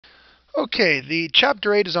Okay, the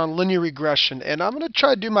chapter 8 is on linear regression, and I'm going to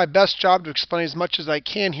try to do my best job to explain as much as I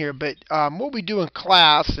can here, but what we do in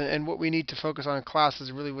class and what we need to focus on in class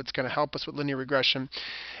is really what's going to help us with linear regression.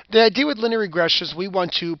 The idea with linear regression is we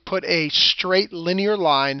want to put a straight linear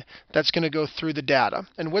line that's going to go through the data.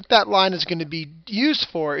 And what that line is going to be used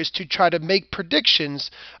for is to try to make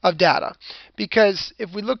predictions of data. Because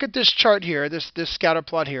if we look at this chart here, this scatter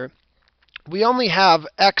plot here, we only have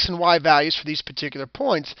x and y values for these particular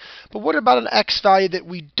points, but what about an x value that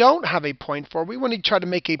we don't have a point for? We want to try to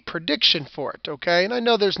make a prediction for it, okay? And I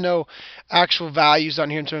know there's no actual values on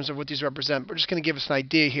here in terms of what these represent, but we're just going to give us an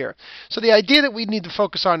idea here. So the idea that we need to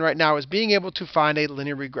focus on right now is being able to find a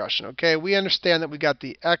linear regression, okay? We understand that we got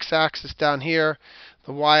the x-axis down here,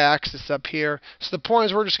 the y-axis up here. So the point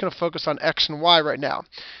is we're just going to focus on x and y right now.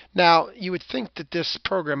 Now, you would think that this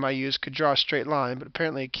program I use could draw a straight line, but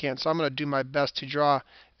apparently it can't. So I'm going to do my best to draw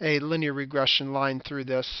a linear regression line through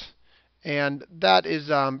this. And that is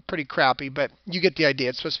pretty crappy, but you get the idea.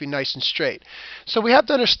 It's supposed to be nice and straight. So we have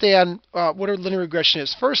to understand what a linear regression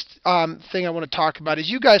is. First thing I want to talk about is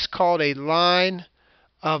you guys call it a line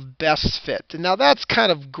of best fit. And now that's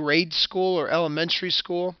kind of grade school or elementary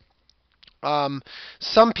school.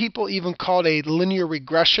 Some people even call it a linear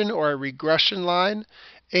regression or a regression line.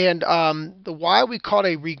 And the why we call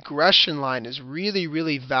it a regression line is really,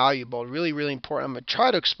 really valuable, really, really important. I'm going to try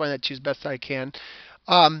to explain that to you as best I can.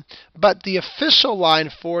 But the official line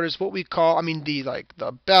for it is what we call,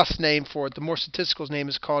 the best name for it, the more statistical name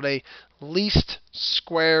is called a least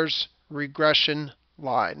squares regression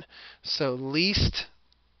line. So least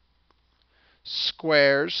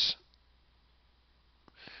squares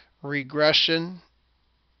regression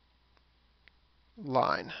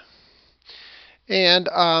line. And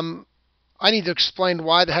I need to explain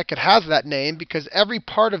why the heck it has that name, because every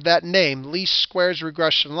part of that name, least squares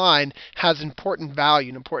regression line, has important value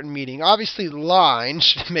and important meaning. Obviously, line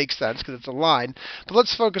should make sense because it's a line, but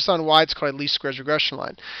let's focus on why it's called a least squares regression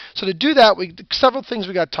line. So to do that, several things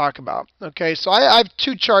we got to talk about. Okay, so I have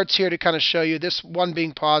two charts here to kind of show you, this one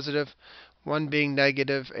being positive, one being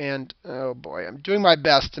negative, and oh boy, I'm doing my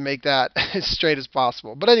best to make that as straight as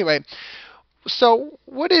possible. But anyway, so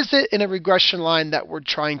what is it in a regression line that we're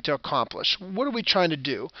trying to accomplish? What are we trying to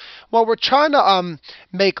do? Well, we're trying to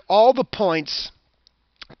make all the points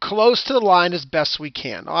close to the line as best we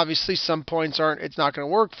can. Obviously, some points it's not going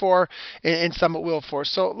to work for, and some it will for.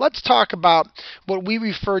 So let's talk about what we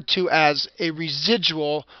refer to as a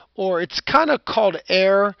residual, or it's kind of called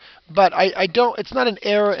error, but it's not an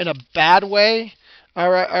error in a bad way.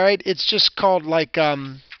 All right. It's just called like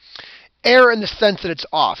error in the sense that it's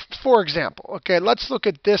off. For example, okay, let's look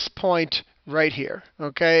at this point right here.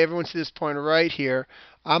 Okay, everyone see this point right here.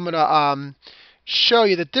 I'm going to show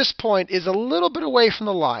you that this point is a little bit away from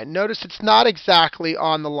the line. Notice it's not exactly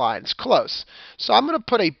on the line. It's close. So I'm going to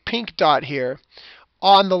put a pink dot here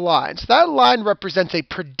on the line. So that line represents a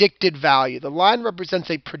predicted value. The line represents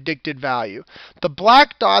a predicted value. The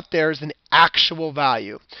black dot there is an actual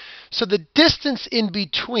value. So the distance in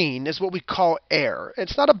between is what we call error.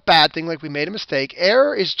 It's not a bad thing like we made a mistake.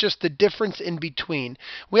 Error is just the difference in between.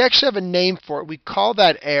 We actually have a name for it. We call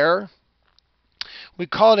that error. We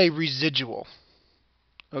call it a residual.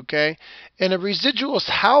 Okay, and a residual is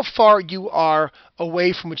how far you are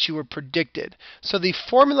away from what you were predicted. So the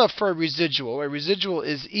formula for a residual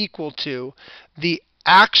is equal to the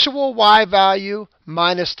actual y value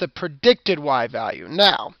minus the predicted y value.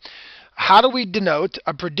 Now, how do we denote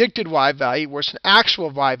a predicted y value versus an actual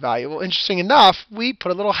y value? Well, interesting enough, we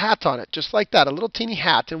put a little hat on it, just like that, a little teeny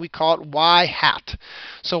hat, and we call it y hat.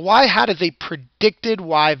 So y hat is a predicted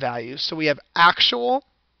y value. So we have actual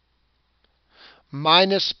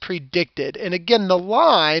minus predicted. And again, the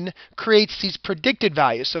line creates these predicted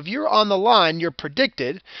values. So if you're on the line, you're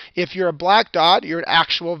predicted. If you're a black dot, you're an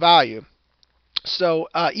actual value. So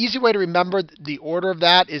easy way to remember the order of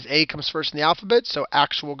that is A comes first in the alphabet, so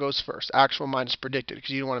actual goes first. Actual minus predicted, because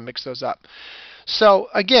you don't want to mix those up. So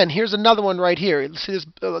again, here's another one right here. See this?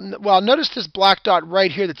 Well, notice this black dot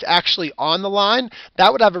right here that's actually on the line.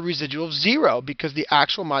 That would have a residual of 0 because the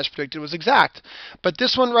actual minus predicted was exact. But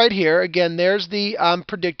this one right here, again, there's the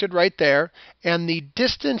predicted right there, and the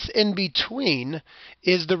distance in between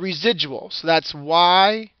is the residual. So that's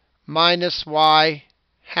y minus y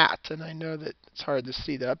hat. And I know that it's hard to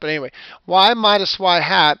see that, but anyway, y minus y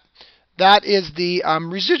hat. That is the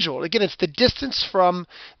residual. Again, it's the distance from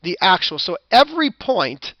the actual. So every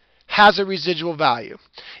point has a residual value.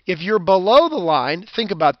 If you're below the line, think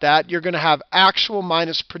about that, you're going to have actual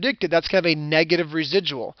minus predicted. That's going to have a negative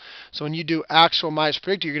residual. So when you do actual minus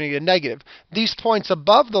predicted, you're going to get a negative. These points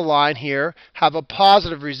above the line here have a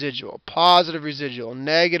positive residual,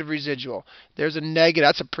 negative residual. There's a negative.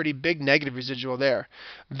 That's a pretty big negative residual there.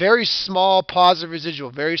 Very small positive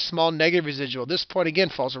residual, very small negative residual. This point again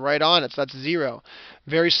falls right on it, so that's 0.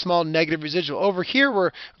 Very small negative residual. Over here we're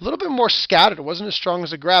a little bit more scattered. It wasn't as strong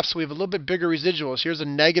as the graph, so we have a little bit bigger residuals. Here's a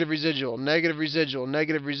negative residual, negative residual,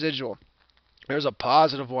 negative residual. There's a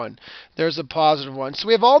positive one. There's a positive one. So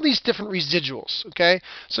we have all these different residuals, okay?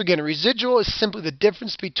 So again, a residual is simply the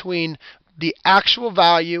difference between the actual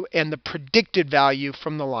value and the predicted value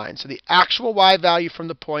from the line. So the actual y value from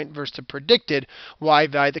the point versus the predicted y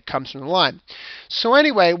value that comes from the line. So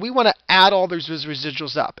anyway, we want to add all those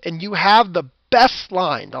residuals up. And you have the best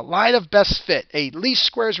line, the line of best fit, a least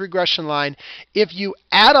squares regression line, if you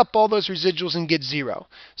add up all those residuals and get 0.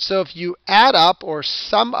 So if you add up or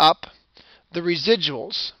sum up the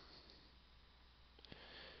residuals,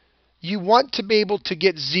 you want to be able to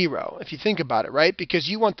get 0, if you think about it, right? Because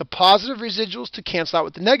you want the positive residuals to cancel out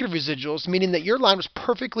with the negative residuals, meaning that your line was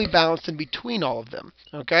perfectly balanced in between all of them,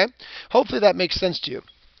 okay? Hopefully that makes sense to you.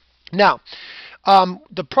 Now,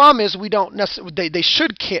 the problem is we don't necessarily, they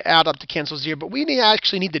should add up to cancel 0, but we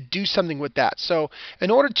actually need to do something with that. So in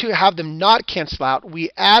order to have them not cancel out, we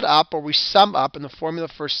add up or we sum up, and the formula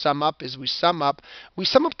for sum up is we sum up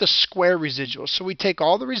the square residuals. So we take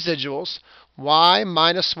all the residuals, y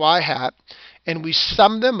minus y hat, and we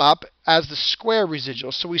sum them up as the square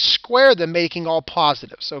residuals. So we square them, making all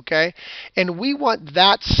positives, okay? And we want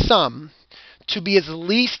that sum to be as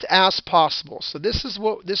least as possible. So this is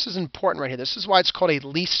important right here. This is why it's called a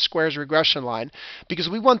least squares regression line, because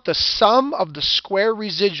we want the sum of the square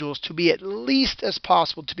residuals to be at least as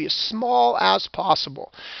possible, to be as small as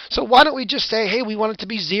possible. So why don't we just say, hey, we want it to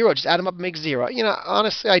be 0, just add them up and make 0. You know,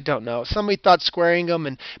 honestly, I don't know. Somebody thought squaring them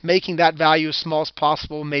and making that value as small as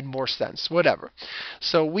possible made more sense. Whatever.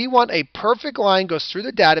 So we want a perfect line goes through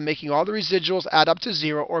the data, making all the residuals add up to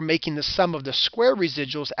 0, or making the sum of the square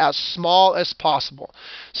residuals as small as possible.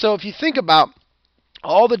 So if you think about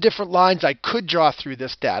all the different lines I could draw through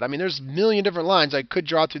this data, I mean, there's a million different lines I could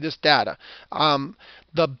draw through this data.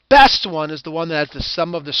 The best one is the one that has the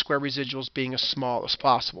sum of the square residuals being as small as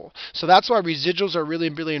possible. So that's why residuals are really,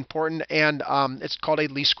 really important, and it's called a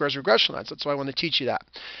least squares regression line. So that's why I want to teach you that.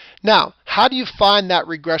 Now, how do you find that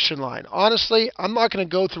regression line? Honestly, I'm not going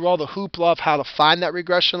to go through all the hoopla of how to find that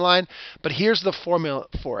regression line, but here's the formula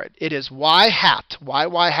for it. It is y hat. Why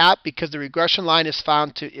y hat? Because the regression line is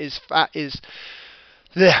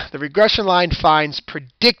the regression line finds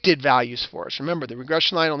predicted values for us. Remember, the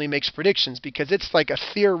regression line only makes predictions because it's like a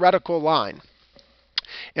theoretical line.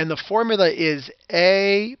 And the formula is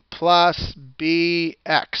a plus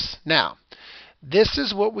bx. Now, this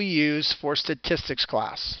is what we use for statistics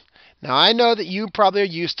class. Now, I know that you probably are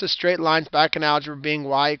used to straight lines back in algebra being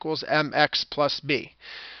y equals mx plus b.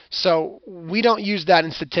 So we don't use that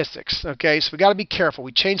in statistics, okay? So we got to be careful.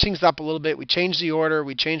 We change things up a little bit. We change the order.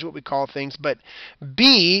 We change what we call things. But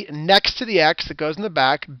b, next to the x that goes in the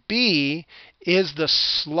back, b is the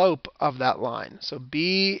slope of that line. So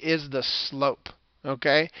b is the slope,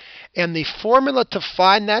 okay? And the formula to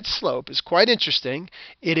find that slope is quite interesting.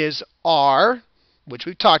 It is r, which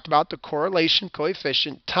we've talked about, the correlation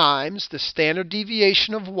coefficient, times the standard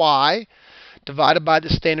deviation of y divided by the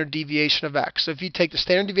standard deviation of x. So if you take the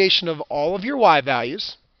standard deviation of all of your y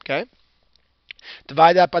values, okay,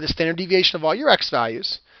 divide that by the standard deviation of all your x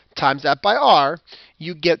values, times that by r,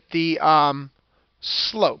 you get the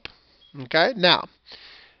slope. Okay, now,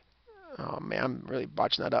 oh man, I'm really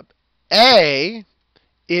botching that up. A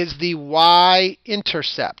is the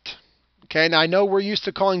Y-intercept. Okay, now I know we're used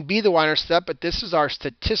to calling B the Y-intercept, but this is our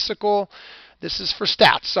statistical. This is for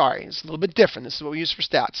stats, sorry. It's a little bit different. This is what we use for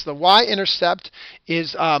stats. The Y-intercept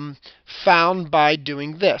is found by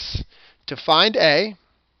doing this. To find A,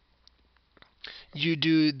 you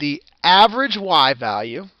do the average Y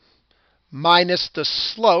value minus the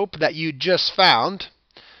slope that you just found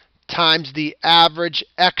times the average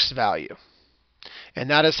X value. And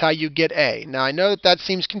that is how you get A. Now, I know that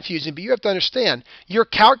seems confusing, but you have to understand, your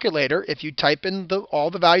calculator, if you type in all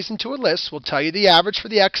the values into a list, will tell you the average for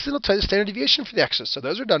the X, and it'll tell you the standard deviation for the X's. So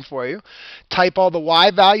those are done for you. Type all the Y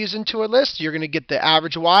values into a list, you're going to get the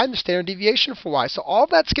average Y and the standard deviation for Y. So all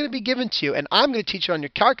that's going to be given to you, and I'm going to teach you on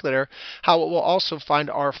your calculator how it will also find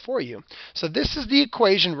R for you. So this is the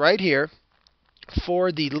equation right here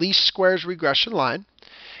for the least squares regression line.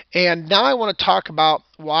 And now I want to talk about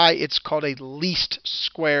why it's called a least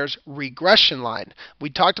squares regression line. We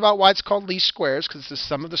talked about why it's called least squares, because it's the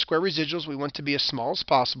sum of the square residuals. We want to be as small as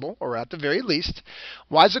possible, or at the very least.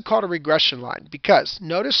 Why is it called a regression line? Because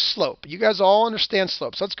notice slope. You guys all understand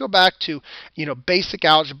slopes. Let's go back to basic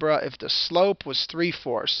algebra. If the slope was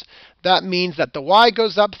 3/4, that means that the y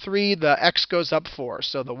goes up 3, the x goes up 4.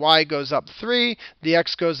 So the y goes up 3, the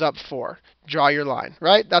x goes up 4. Draw your line,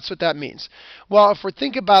 right? That's what that means. Well, if we're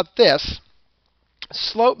thinking about this,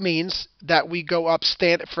 slope means that we go up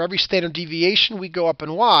for every standard deviation we go up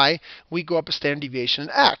in y, we go up a standard deviation in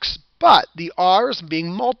x. But the r is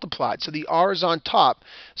being multiplied, so the r is on top.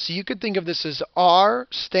 So you could think of this as r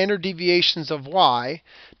standard deviations of y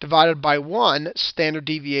divided by 1 standard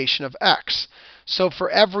deviation of x. So for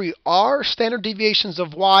every r standard deviations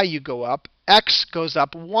of y you go up, x goes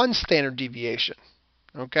up 1 standard deviation.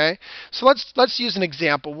 Okay, so let's use an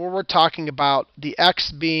example where we're talking about the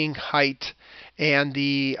x being height and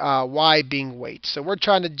the y being weight. So we're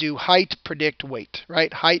trying to do height, predict weight,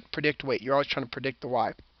 right? Height, predict weight. You're always trying to predict the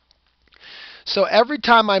y. So every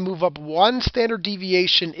time I move up 1 standard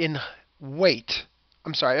deviation in weight,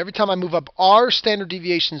 every time I move up r standard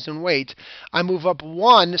deviations in weight, I move up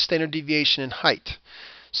 1 standard deviation in height.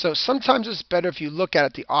 So sometimes it's better if you look at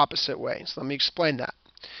it the opposite way. So let me explain that.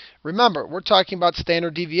 Remember, we're talking about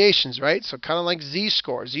standard deviations, right? So kind of like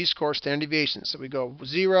z-score. Z-score standard deviations. So we go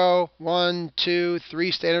 0, 1, 2,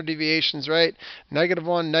 3 standard deviations, right?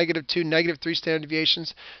 -1, -2, -3 standard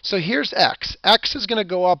deviations. So here's x. X is going to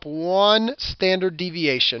go up 1 standard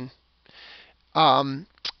deviation in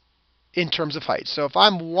terms of height. So if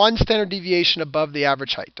I'm 1 standard deviation above the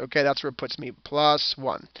average height, okay, that's where it puts me,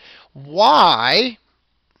 +1. Y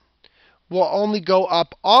will only go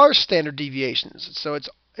up r standard deviations. So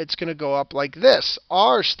it's going to go up like this,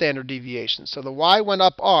 r standard deviation. So the y went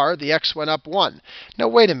up r, the x went up 1. Now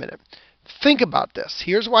wait a minute. Think about this.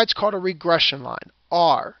 Here's why it's called a regression line.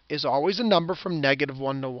 R is always a number from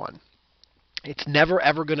 -1 to 1. It's never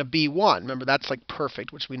ever going to be 1. Remember, that's like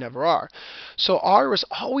perfect, which we never are. So r is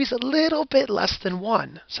always a little bit less than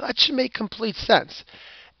 1. So that should make complete sense.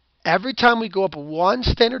 Every time we go up 1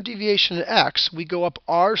 standard deviation in x, we go up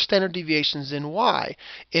r standard deviations in y.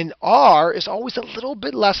 And r is always a little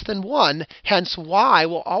bit less than 1, hence y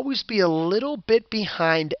will always be a little bit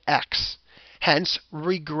behind x. Hence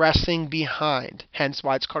regressing behind. Hence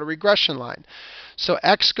why it's called a regression line. So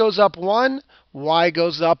x goes up 1, y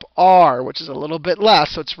goes up r, which is a little bit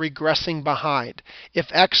less, so it's regressing behind.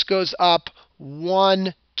 If x goes up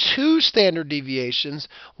 1, 2 standard deviations,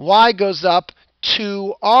 y goes up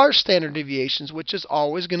 2 r standard deviations, which is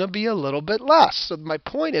always going to be a little bit less. So my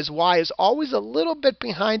point is y is always a little bit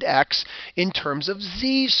behind x in terms of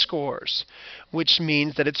z-scores, which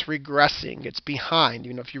means that it's regressing. It's behind.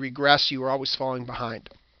 If you regress, you are always falling behind.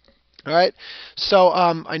 All right, so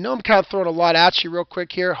I know I'm kind of throwing a lot at you real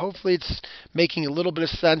quick here. Hopefully it's making a little bit of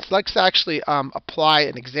sense. Let's actually apply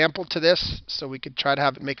an example to this so we could try to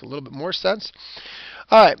have it make a little bit more sense.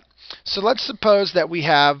 All right, so let's suppose that we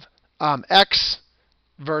have x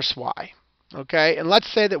versus y, okay? And let's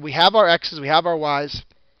say that we have our x's, we have our y's,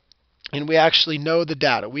 and we actually know the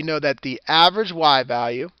data. We know that the average y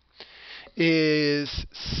value is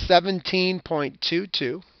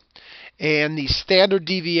 17.22, and the standard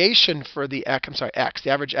deviation for the x, the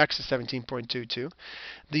average x is 17.22.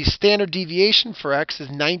 The standard deviation for x is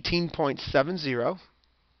 19.70.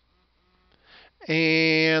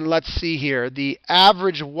 And let's see here, the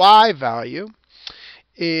average y value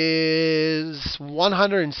is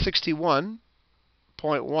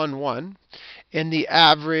 161.11, and the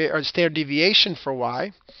average or standard deviation for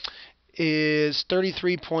y is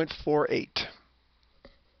 33.48.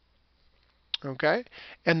 Okay,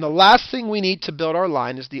 and the last thing we need to build our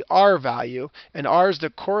line is the r value, and r is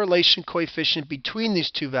the correlation coefficient between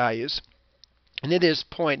these two values, and it is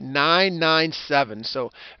 0.997.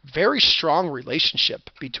 So very strong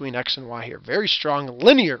relationship between x and y here. Very strong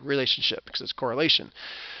linear relationship because it's correlation.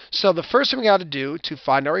 So the first thing we got to do to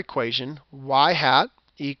find our equation, y hat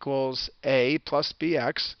equals a plus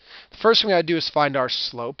bx, the first thing we got to do is find our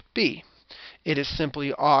slope b. It is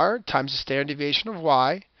simply r times the standard deviation of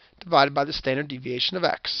y divided by the standard deviation of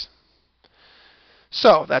x.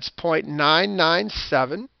 So that's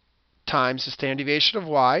 0.997 times the standard deviation of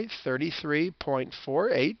y,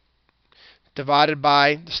 33.48, divided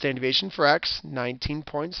by the standard deviation for x,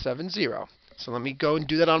 19.70. So let me go and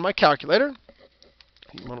do that on my calculator.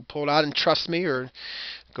 You want to pull it out and trust me, or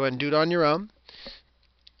go ahead and do it on your own.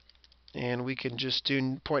 And we can just do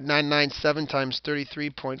 0.997 times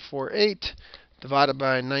 33.48 divided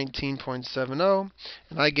by 19.70,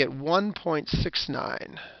 and I get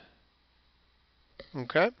 1.69.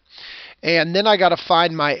 Okay? And then I got to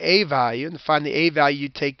find my a value. And to find the a value, you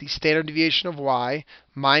take the standard deviation of y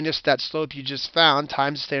minus that slope you just found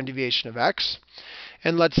times the standard deviation of x.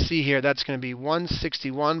 And let's see here, that's going to be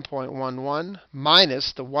 161.11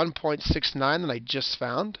 minus the 1.69 that I just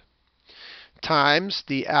found times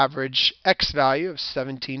the average x value of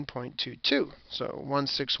 17.22. So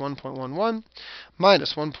 161.11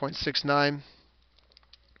 minus 1.69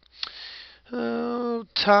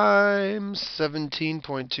 times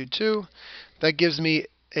 17.22. That gives me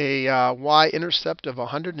a y-intercept of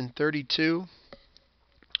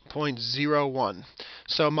 132.01.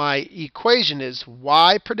 So my equation is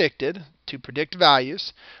y predicted. To predict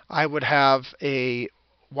values, I would have a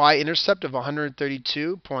y-intercept of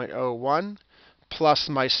 132.01 plus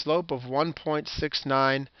my slope of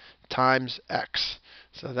 1.69 times x.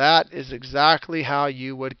 So that is exactly how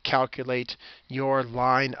you would calculate your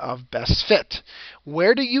line of best fit.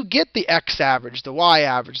 Where do you get the x average, the y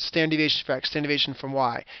average, the standard deviation from x, standard deviation from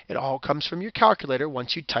y? It all comes from your calculator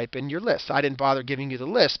once you type in your list. I didn't bother giving you the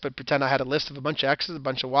list, but pretend I had a list of a bunch of x's, a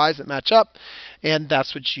bunch of y's that match up, and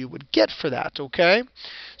that's what you would get for that, okay?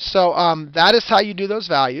 So that is how you do those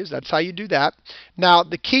values. That's how you do that. Now,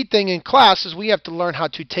 the key thing in class is we have to learn how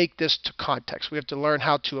to take this to context. We have to learn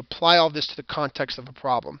how to apply all this to the context of a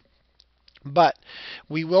problem. But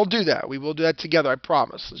we will do that. We will do that together, I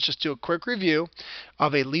promise. Let's just do a quick review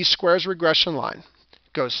of a least squares regression line.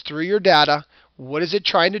 It goes through your data. What is it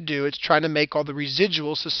trying to do? It's trying to make all the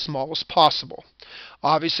residuals as small as possible.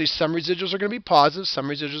 Obviously, some residuals are going to be positive, some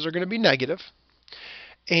residuals are going to be negative.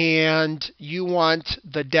 And you want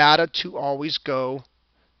the data to always go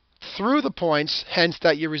through the points, hence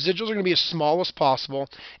that your residuals are going to be as small as possible,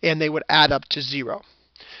 and they would add up to 0.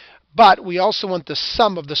 But we also want the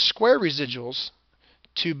sum of the square residuals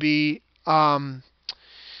to be as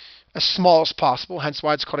small as possible, hence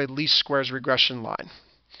why it's called a least squares regression line.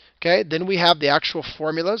 Okay, then we have the actual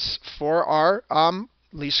formulas for our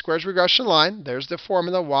least squares regression line. There's the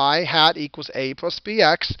formula, y hat equals a plus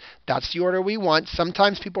bx. That's the order we want.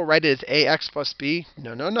 Sometimes people write it as ax plus b.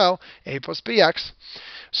 No, no, no. A plus bx.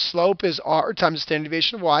 Slope is r times the standard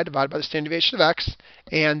deviation of y divided by the standard deviation of x.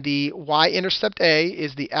 And the y-intercept a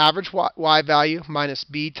is the average y value minus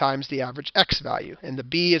b times the average x value. And the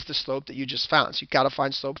b is the slope that you just found. So you've got to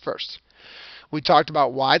find slope first. We talked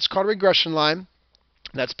about why it's called a regression line.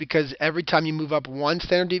 That's because every time you move up one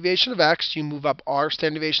standard deviation of x, you move up r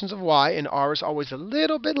standard deviations of y, and r is always a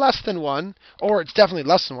little bit less than 1, or it's definitely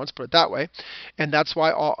less than 1, let's put it that way. And that's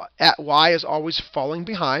why y is always falling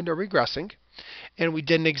behind or regressing. And we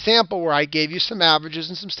did an example where I gave you some averages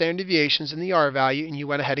and some standard deviations in the r value, and you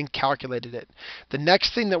went ahead and calculated it. The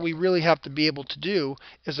next thing that we really have to be able to do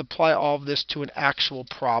is apply all of this to an actual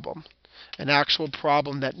problem. An actual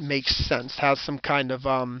problem that makes sense, has some kind of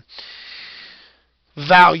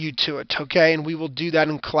value to it, okay? And we will do that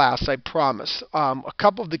in class, I promise. A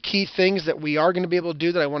couple of the key things that we are going to be able to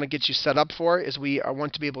do that I want to get you set up for is I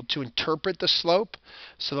want to be able to interpret the slope.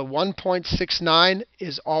 So the 1.69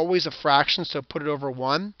 is always a fraction, so put it over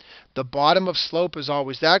 1. The bottom of slope is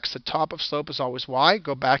always x. The top of slope is always y.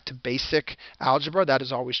 Go back to basic algebra. That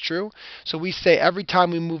is always true. So we say every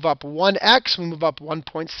time we move up 1x, we move up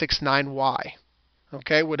 1.69y.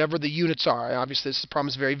 Okay, whatever the units are. Obviously, this problem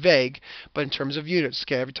is very vague, but in terms of units,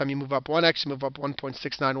 okay, every time you move up 1x, you move up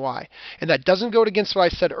 1.69y. And that doesn't go against what I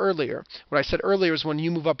said earlier. What I said earlier is when you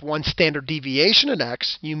move up one standard deviation in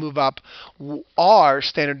x, you move up r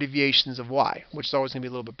standard deviations of y, which is always going to be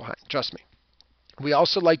a little bit behind. Trust me. We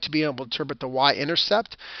also like to be able to interpret the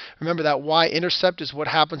y-intercept. Remember that y-intercept is what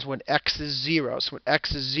happens when x is 0. So when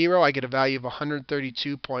x is 0, I get a value of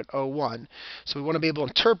 132.01. So we want to be able to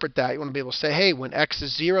interpret that. You want to be able to say, hey, when x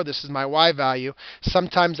is 0, this is my y value.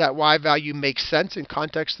 Sometimes that y value makes sense in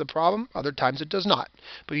context of the problem. Other times it does not.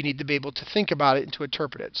 But you need to be able to think about it and to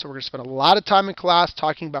interpret it. So we're going to spend a lot of time in class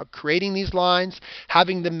talking about creating these lines,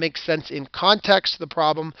 having them make sense in context of the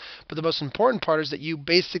problem. But the most important part is that you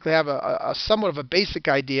basically have a somewhat of a basic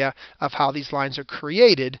idea of how these lines are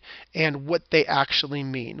created and what they actually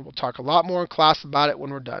mean. We'll talk a lot more in class about it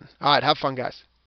when we're done. All right, have fun, guys.